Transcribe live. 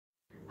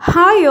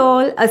Hi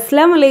all,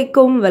 Assalamu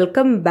alaikum,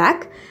 welcome back.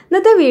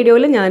 ഇന്നത്തെ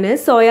വീഡിയോയിൽ ഞാൻ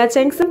സോയ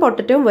ചങ്ക്സും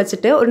പൊട്ടറ്റോയും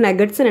വെച്ചിട്ട് ഒരു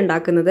നഗറ്റ്സ്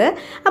ഉണ്ടാക്കുന്നത്.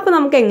 അപ്പോൾ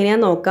നമുക്ക്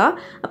എങ്ങനെയാണെന്ന് നോക്കാം.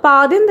 അപ്പോൾ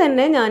ആദ്യം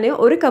തന്നെ ഞാൻ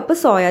ഒരു കപ്പ്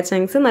സോയ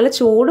ചങ്ക്സ് നല്ല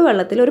ചൂട്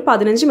വെള്ളത്തിൽ ഒരു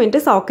 15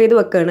 മിനിറ്റ് സോക്ക് ചെയ്ത്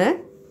വെക്കാണ്.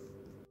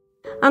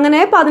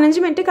 അങ്ങനെ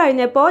 15 മിനിറ്റ്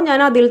കഴിഞ്ഞപ്പോൾ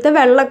ഞാൻ അതിലത്തെ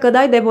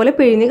വെള്ളമൊക്കെ ഇതേപോലെ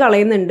പിഴിഞ്ഞ്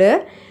കളയുന്നുണ്ട്.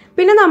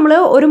 പിന്നെ നമ്മൾ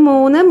ഒരു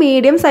 3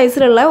 മീഡിയം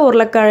സൈസിലുള്ള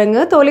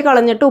ഉരുളക്കിഴങ്ങ് തൊലി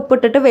കളഞ്ഞിട്ട്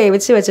ഉപ്പിട്ടിട്ട്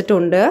വേവിച്ച്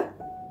വെച്ചിട്ടുണ്ട്.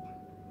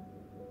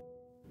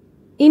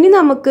 ഇനി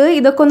നമുക്ക്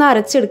ഇതൊക്കെ ഒന്ന്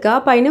അരച്ചെടുക്കാം.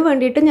 അപ്പോൾ അതിന്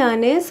വേണ്ടിയിട്ട് ഞാൻ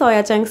സോയ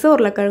ചങ്ക്സ്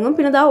ഉരുളക്കിഴങ്ങും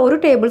പിന്നെ ഒരു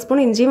ടേബിൾ സ്പൂൺ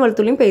ഇഞ്ചിയും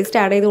വെളുത്തുള്ളിയും പേസ്റ്റ്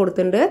ആഡ് ചെയ്ത്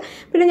കൊടുത്തിട്ടുണ്ട്.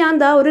 പിന്നെ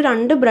ഞാൻ ഒരു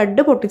 2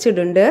 ബ്രെഡ്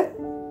പൊട്ടിച്ചിടുന്നുണ്ട്.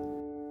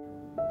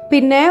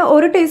 പിന്നെ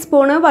 1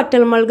 ടീസ്പൂണ്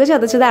വറ്റൽമുളക്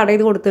ചതച്ചത് ആഡ്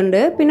ചെയ്ത്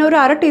കൊടുത്തിട്ടുണ്ട്. പിന്നെ ഒരു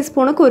 1/2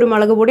 ടീസ്പൂണ്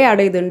കുരുമുളക് പൊടി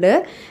ആഡ് ചെയ്തിട്ടുണ്ട്.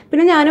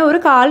 പിന്നെ ഞാൻ ഒരു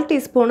 1/4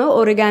 ടീസ്പൂണ്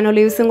ഒറിഗാനോ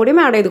ലീവ്സും കൂടി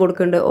ആഡ് ചെയ്ത്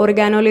കൊടുക്കുന്നുണ്ട്.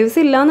 ഒറിഗാനോ ലീവ്സ്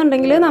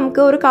ഇല്ലാന്നുണ്ടെങ്കിൽ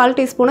നമുക്ക് ഒരു 1/4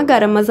 ടീസ്പൂണ്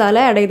ഗരം മസാല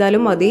ആഡ്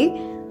ചെയ്താലും മതി.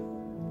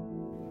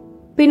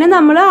 പിന്നെ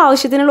നമ്മൾ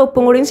ആവശ്യത്തിനുള്ള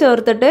ഉപ്പും കൂടിയും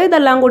ചേർത്തിട്ട്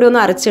ഇതെല്ലാം കൂടി ഒന്ന്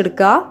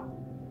അരച്ചെടുക്കുക.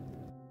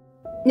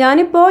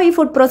 ഞാനിപ്പോൾ ഈ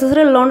ഫുഡ് പ്രോസസ്സർ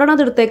ഉള്ളതുകൊണ്ടാണ്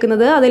അത്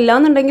എടുത്തേക്കുന്നത്.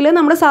 അതില്ലാന്നുണ്ടെങ്കിൽ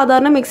നമ്മുടെ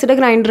സാധാരണ മിക്സിഡ്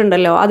ഗ്രൈൻഡർ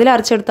ഉണ്ടല്ലോ, അതിൽ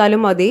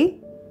അരച്ചെടുത്താലും മതി.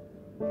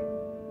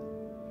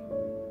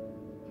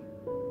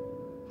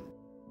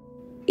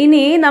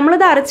 ഇനി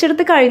നമ്മളിത്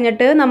അരച്ചെടുത്ത്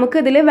കഴിഞ്ഞിട്ട് നമുക്ക്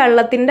ഇതിൽ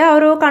വെള്ളത്തിൻ്റെ ആ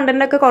ഒരു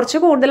കണ്ടൻറ്റൊക്കെ കുറച്ച്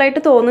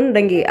കൂടുതലായിട്ട്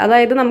തോന്നുന്നുണ്ടെങ്കിൽ,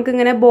 അതായത്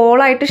നമുക്കിങ്ങനെ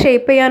ബോളായിട്ട്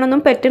ഷേപ്പ്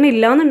ചെയ്യാനൊന്നും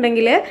പറ്റുന്നില്ല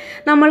എന്നുണ്ടെങ്കിൽ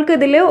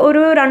നമ്മൾക്കിതിൽ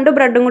ഒരു 2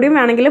 ബ്രെഡും കൂടിയും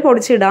വേണമെങ്കിൽ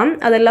പൊടിച്ചിടാം.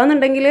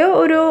 അതല്ലാന്നുണ്ടെങ്കിൽ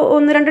ഒരു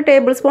 1-2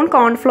 ടേബിൾ സ്പൂൺ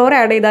കോൺഫ്ലോർ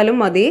ആഡ് ചെയ്താലും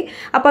മതി.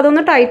 അപ്പോൾ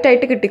അതൊന്ന്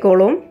ടൈറ്റായിട്ട്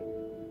കിട്ടിക്കോളും.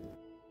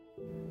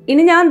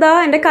 ഇനി ഞാൻ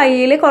എൻ്റെ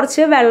കയ്യിൽ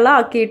കുറച്ച് വെള്ളം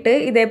ആക്കിയിട്ട്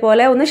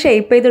ഇതേപോലെ ഒന്ന്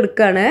ഷേപ്പ്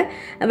ചെയ്തെടുക്കുകയാണ്.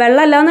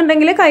 വെള്ളം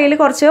അല്ലാന്നുണ്ടെങ്കിൽ കയ്യിൽ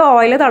കുറച്ച്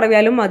ഓയിൽ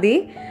തടവിയാലും മതി.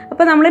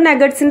 അപ്പോൾ നമ്മൾ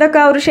നഗറ്റ്സിൻ്റെ ഒക്കെ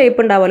ആ ഒരു ഷേപ്പ്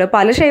ഉണ്ടാവുമല്ലോ,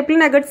 പല ഷേപ്പിൽ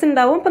നഗറ്റ്സ്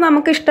ഉണ്ടാവും. അപ്പോൾ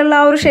നമുക്ക് ഇഷ്ടമുള്ള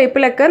ആ ഒരു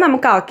ഷേപ്പിലൊക്കെ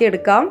നമുക്ക്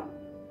ആക്കിയെടുക്കാം.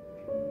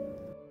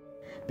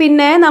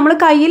 പിന്നെ നമ്മൾ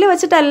കയ്യിൽ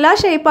വെച്ചിട്ടല്ല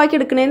ഷേപ്പാക്കി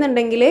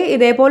എടുക്കണമെന്നുണ്ടെങ്കിൽ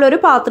ഇതേപോലെ ഒരു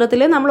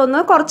പാത്രത്തിൽ നമ്മളൊന്ന്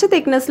കുറച്ച്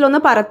തിക്നെസ്സിലൊന്ന്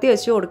പരത്തി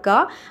വെച്ച് കൊടുക്കുക.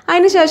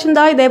 അതിന് ശേഷം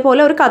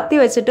ഇതേപോലെ ഒരു കത്തി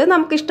വെച്ചിട്ട്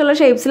നമുക്ക് ഇഷ്ടമുള്ള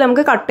ഷേപ്സിൽ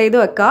നമുക്ക് കട്ട് ചെയ്ത്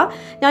വെക്കാം.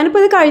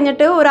 ഞാനിപ്പോൾ ഇത്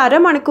കഴിഞ്ഞിട്ട് ഒരു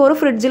 1/2 മണിക്കൂർ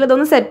ഫ്രിഡ്ജിൽ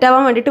ഇതൊന്ന് സെറ്റ്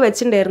ആവാൻ വേണ്ടിയിട്ട്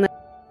വെച്ചിട്ടുണ്ടായിരുന്നു.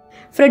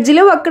 ഫ്രിഡ്ജിൽ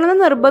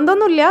വെക്കണമെന്ന്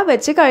നിർബന്ധമൊന്നുമില്ല,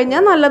 വെച്ച്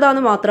കഴിഞ്ഞാൽ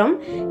നല്ലതാണെന്ന് മാത്രം.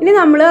 ഇനി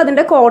നമ്മൾ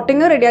അതിൻ്റെ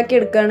കോട്ടിങ് റെഡിയാക്കി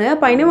എടുക്കുകയാണ്.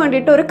 അപ്പോൾ അതിന്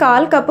വേണ്ടിയിട്ട് ഒരു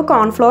 1/4 കപ്പ്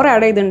കോൺഫ്ലോർ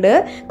ആഡ് ചെയ്തിട്ടുണ്ട്.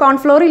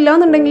 കോൺഫ്ലോർ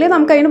ഇല്ലാന്നുണ്ടെങ്കിൽ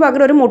നമുക്ക് അതിന്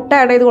പകരം ഒരു മുട്ട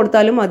ആഡ് ചെയ്ത്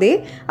കൊടുത്താലും മതി.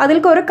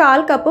 അതിലേക്ക് ഒരു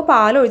 1/4 കപ്പ്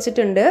പാൽ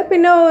ഒഴിച്ചിട്ടുണ്ട്.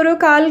 പിന്നെ ഒരു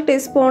 1/4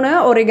 ടീസ്പൂണ്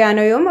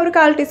ഒറിഗാനോയും ഒരു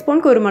 1/4 ടീസ്പൂൺ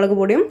കുരുമുളക്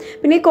പൊടിയും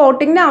പിന്നെ ഈ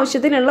കോട്ടിങ്ങിന്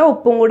ആവശ്യത്തിനുള്ള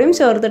ഉപ്പും കൂടിയും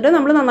ചേർത്തിട്ട്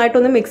നമ്മൾ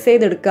നന്നായിട്ടൊന്ന് മിക്സ്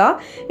ചെയ്തെടുക്കുക.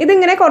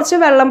 ഇതിങ്ങനെ കുറച്ച്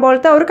വെള്ളം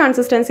പോലത്തെ ഒരു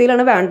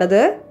കൺസിസ്റ്റൻസിയിലാണ്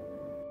വേണ്ടത്.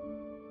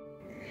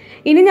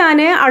 ഇനി ഞാൻ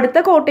അടുത്ത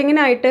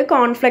കോട്ടിങ്ങിനായിട്ട്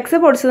കോൺഫ്ലെക്സ്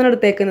പൊടിച്ചതാണ്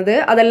എടുത്തേക്കുന്നത്.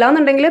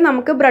 അതല്ലാന്നുണ്ടെങ്കിൽ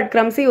നമുക്ക് ബ്രെഡ്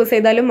ക്രംസ് യൂസ്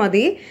ചെയ്താലും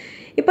മതി.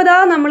 ഇപ്പോൾ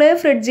നമ്മൾ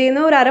ഫ്രിഡ്ജിൽ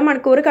നിന്ന് ഒരു 1/2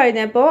 മണിക്കൂർ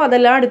കഴിഞ്ഞപ്പോൾ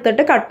അതെല്ലാം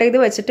എടുത്തിട്ട് കട്ട് ചെയ്ത്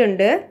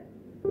വെച്ചിട്ടുണ്ട്.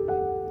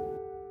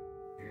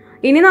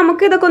 ഇനി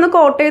നമുക്ക് ഇതൊക്കെ ഒന്ന്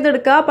കോട്ട്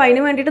ചെയ്തെടുക്കുക. അപ്പോൾ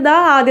അതിന് വേണ്ടിയിട്ട്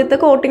ആദ്യത്തെ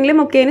കോട്ടിങ്ങിൽ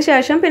മുക്കിയതിന്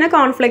ശേഷം പിന്നെ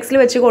കോൺഫ്ലെക്സിൽ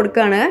വെച്ച്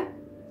കൊടുക്കുകയാണ്.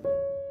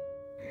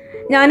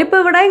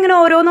 ഞാനിപ്പോൾ ഇവിടെ ഇങ്ങനെ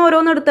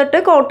ഓരോന്ന്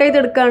എടുത്തിട്ട് കോട്ട്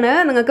ചെയ്തെടുക്കുകയാണ്.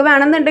 നിങ്ങൾക്ക്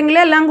വേണമെന്നുണ്ടെങ്കിൽ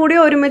എല്ലാം കൂടി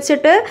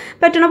ഒരുമിച്ചിട്ട്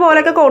പറ്റുന്ന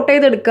പോലെയൊക്കെ കോട്ട്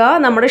ചെയ്തെടുക്കുക.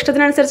 നമ്മുടെ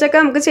ഇഷ്ടത്തിനനുസരിച്ചൊക്കെ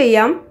നമുക്ക്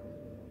ചെയ്യാം.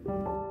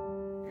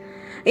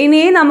 ഇനി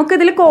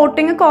നമുക്കിതിൽ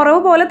കോട്ടിങ് കുറവ്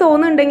പോലെ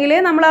തോന്നുന്നുണ്ടെങ്കിൽ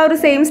നമ്മൾ ആ ഒരു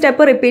സെയിം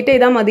സ്റ്റെപ്പ് റിപ്പീറ്റ്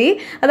ചെയ്താൽ മതി.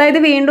 അതായത്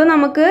വീണ്ടും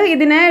നമുക്ക്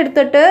ഇതിനെ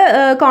എടുത്തിട്ട്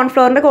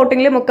കോൺഫ്ലോറിൻ്റെ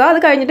കോട്ടിങ്ങിൽ മുക്കുക.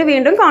 അത് കഴിഞ്ഞിട്ട്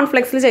വീണ്ടും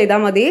കോൺഫ്ലെക്സിൽ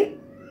ചെയ്താൽ മതി.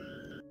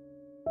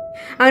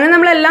 അങ്ങനെ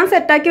നമ്മളെല്ലാം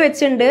സെറ്റാക്കി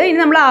വെച്ചിട്ടുണ്ട്. ഇനി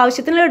നമ്മൾ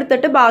ആവശ്യത്തിന്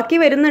എടുത്തിട്ട് ബാക്കി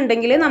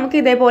വരുന്നുണ്ടെങ്കിൽ നമുക്ക്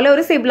ഇതേപോലെ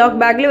ഒരു സിബ്ലോക്ക്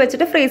ബാഗിൽ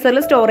വെച്ചിട്ട് ഫ്രീസറിൽ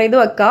സ്റ്റോർ ചെയ്ത്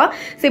വെക്കാം.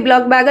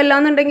 സിബ്ലോക്ക് ബാഗ്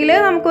അല്ലാന്നുണ്ടെങ്കിൽ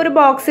നമുക്കൊരു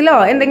ബോക്സിലോ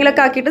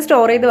എന്തെങ്കിലുമൊക്കെ ആക്കിയിട്ട്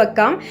സ്റ്റോർ ചെയ്ത്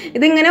വെക്കാം.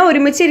 ഇതിങ്ങനെ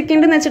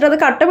ഒരുമിച്ചിരിക്കുന്നുണ്ടെന്ന് വെച്ചിട്ട് അത്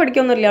കട്ട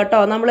പിടിക്കൊന്നുമില്ല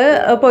കേട്ടോ. നമ്മൾ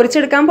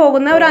പൊരിച്ചെടുക്കാൻ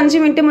പോകുന്ന ഒരു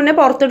 5 മിനിറ്റ് മുന്നേ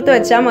പുറത്തെടുത്ത്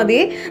വെച്ചാൽ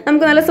മതി.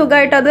 നമുക്ക് നല്ല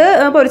സുഖമായിട്ട് അത്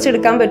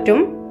പൊരിച്ചെടുക്കാൻ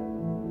പറ്റും.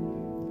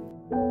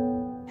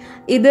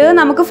 ഇത്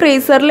നമുക്ക്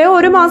ഫ്രീസറിൽ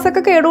 1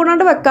 മാസമൊക്കെ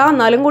കേടുകൂടാണ്ട് വെക്കാം.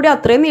 എന്നാലും കൂടി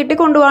അത്രയും നീട്ടി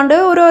കൊണ്ടുപോകാണ്ട്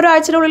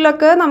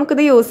ഒരാഴ്ചയുള്ളിലൊക്കെ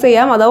നമുക്കിത് യൂസ്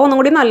ചെയ്യാം. അതാണ് ഒന്നും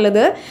കൂടി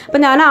നല്ലത്.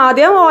 അപ്പോൾ ഞാൻ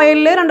ആദ്യം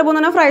ഓയിലിൽ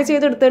 2-3 ഫ്രൈ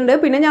ചെയ്തെടുത്തിട്ടുണ്ട്.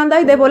 പിന്നെ ഞാൻ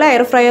ഇതേപോലെ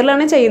എയർ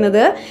ഫ്രയറിലാണ്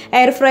ചെയ്യുന്നത്.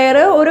 എയർ ഫ്രയർ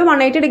ഒരു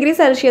 180 ഡിഗ്രി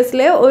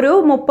സെൽഷ്യസിൽ ഒരു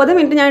 30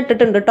 മിനിറ്റ് ഞാൻ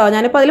ഇട്ടിട്ടുണ്ട് കേട്ടോ.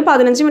 ഞാനിപ്പോൾ അതിൽ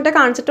 15 മിനിറ്റ്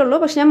കാണിച്ചിട്ടുള്ളൂ.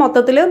 പക്ഷേ ഞാൻ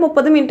മൊത്തത്തിൽ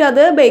 30 മിനിറ്റ്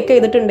അത് ബേക്ക്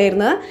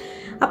ചെയ്തിട്ടുണ്ടായിരുന്നു.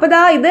 അപ്പോൾ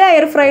ഇത്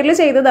എയർ ഫ്രയറിൽ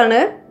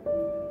ചെയ്തതാണ്.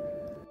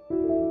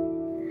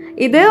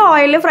 ഇത്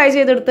ഓയിലിൽ ഫ്രൈ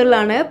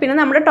ചെയ്തെടുത്തുള്ളതാണ്. പിന്നെ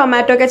നമ്മുടെ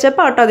ടൊമാറ്റോ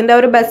കെച്ചപ്പ് ആട്ടോ അതിൻ്റെ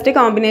ഒരു ബെസ്റ്റ്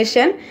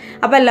കോമ്പിനേഷൻ.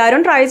 അപ്പോൾ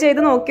എല്ലാവരും ട്രൈ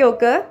ചെയ്ത്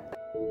നോക്ക്.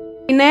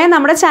 പിന്നെ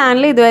നമ്മുടെ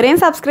ചാനൽ ഇതുവരെയും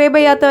സബ്സ്ക്രൈബ്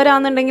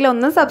ചെയ്യാത്തവരാണെന്നുണ്ടെങ്കിൽ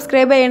ഒന്ന്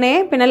സബ്സ്ക്രൈബ് ചെയ്യണേ.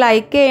 പിന്നെ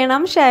ലൈക്ക്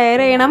ചെയ്യണം, ഷെയർ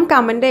ചെയ്യണം,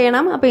 കമൻറ്റ്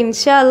ചെയ്യണം. അപ്പോൾ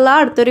ഇൻഷാ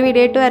അല്ലാഹ് അടുത്തൊരു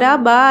വീഡിയോ ആയിട്ട്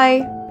വരാം. ബൈ.